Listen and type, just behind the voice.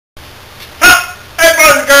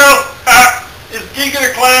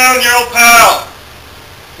Clown, your old pal.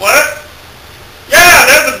 What? Yeah,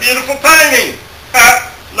 that's a beautiful painting.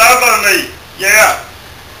 Ha, lovely. Yeah.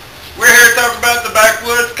 We're here to talk about the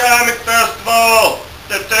Backwoods Comic Festival,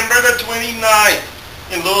 September the 29th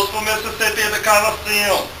in Louisville, Mississippi at the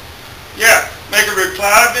Coliseum. Yeah, make a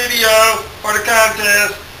reply video for the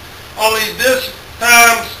contest. Only this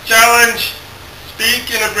time's challenge,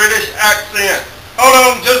 speak in a British accent. Hold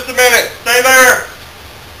on just a minute. Stay there.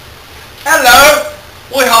 Hello.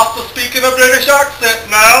 We have to speak in a British accent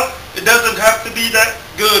now. It doesn't have to be that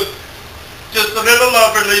good. Just a little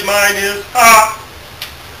lovely, mine is. Ha.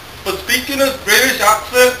 But speaking a British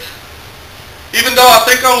accent, even though I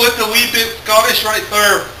think I look a wee bit Scottish right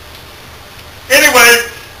there.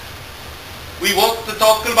 Anyway, we want to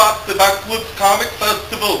talk about the Backwoods Comic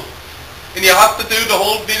Festival. And you have to do the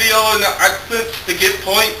whole video in the accent to get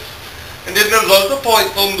points. And then there's other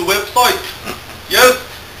points on the website.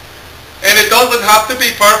 Yes. And it doesn't have to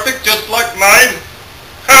be perfect, just like mine.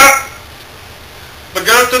 Ha! But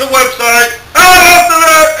go to the website. After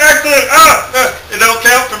the accent. It don't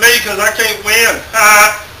count for me because I can't win.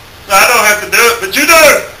 Ha! So I don't have to do it, but you do.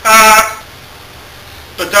 Ha!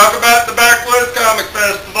 But talk about the Backwoods Comic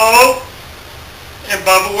Festival and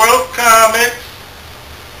Bubble World Comics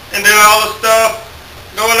and then all the stuff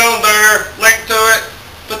going on there. Link to it.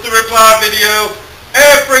 Put the reply video.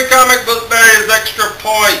 Every comic book day is extra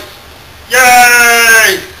points.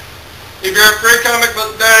 Yay! If you're at Free Comic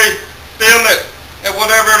Book Day, film it at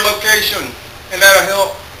whatever location, and that'll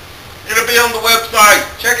help. It'll be on the website.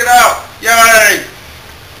 Check it out. Yay!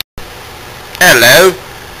 Hello.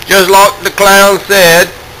 Just like the clown said,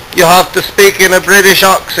 you have to speak in a British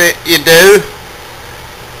accent, you do.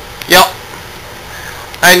 Yep.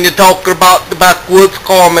 And you talk about the Backwoods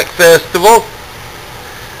Comic Festival.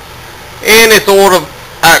 Any sort of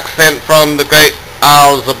accent from the Great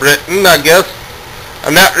Isles of Britain, I guess.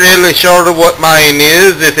 I'm not really sure of what mine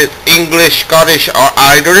is, if it's English, Scottish, or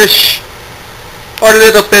Irish. Or a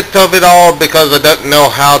little bit of it all because I don't know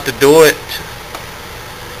how to do it.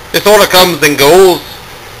 It sort of comes and goes.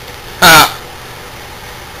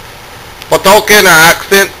 But talking an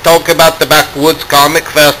accent, talk about the Backwoods Comic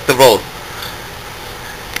Festival.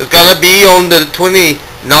 It's gonna be on the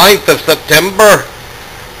 29th of September,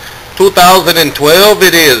 2012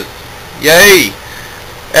 it is. Yay!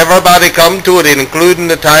 Everybody come to it, including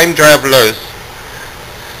the time travelers.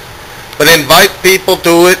 But invite people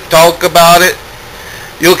to it, talk about it.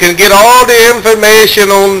 You can get all the information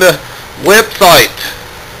on the website.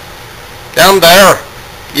 Down there.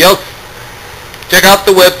 Yes. Check out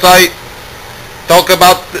the website. Talk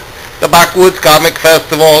about the Backwoods Comic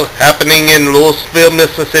Festival happening in Louisville,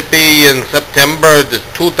 Mississippi in September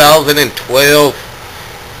 2012.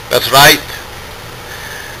 That's right.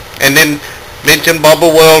 And then mention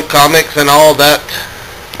Bubble World Comics and all that.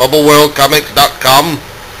 BubbleWorldComics.com.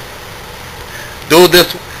 Do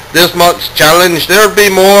this month's challenge. There'll be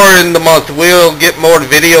more in the month. We'll get more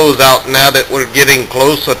videos out now that we're getting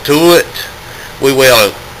closer to it. We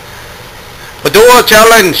will. But do a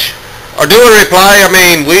challenge. Or do a reply. I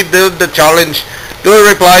mean, we did the challenge. Do a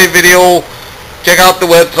reply video. Check out the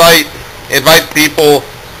website. Invite people.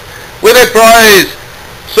 Win a prize.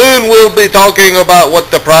 Soon we'll be talking about what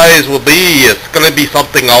the prize will be. It's going to be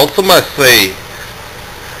something awesome, I say.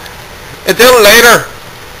 Until later.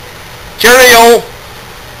 Cheerio.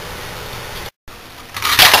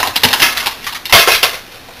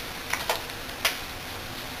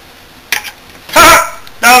 Ha!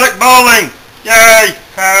 Dalek bowling. Yay.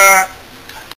 Ha!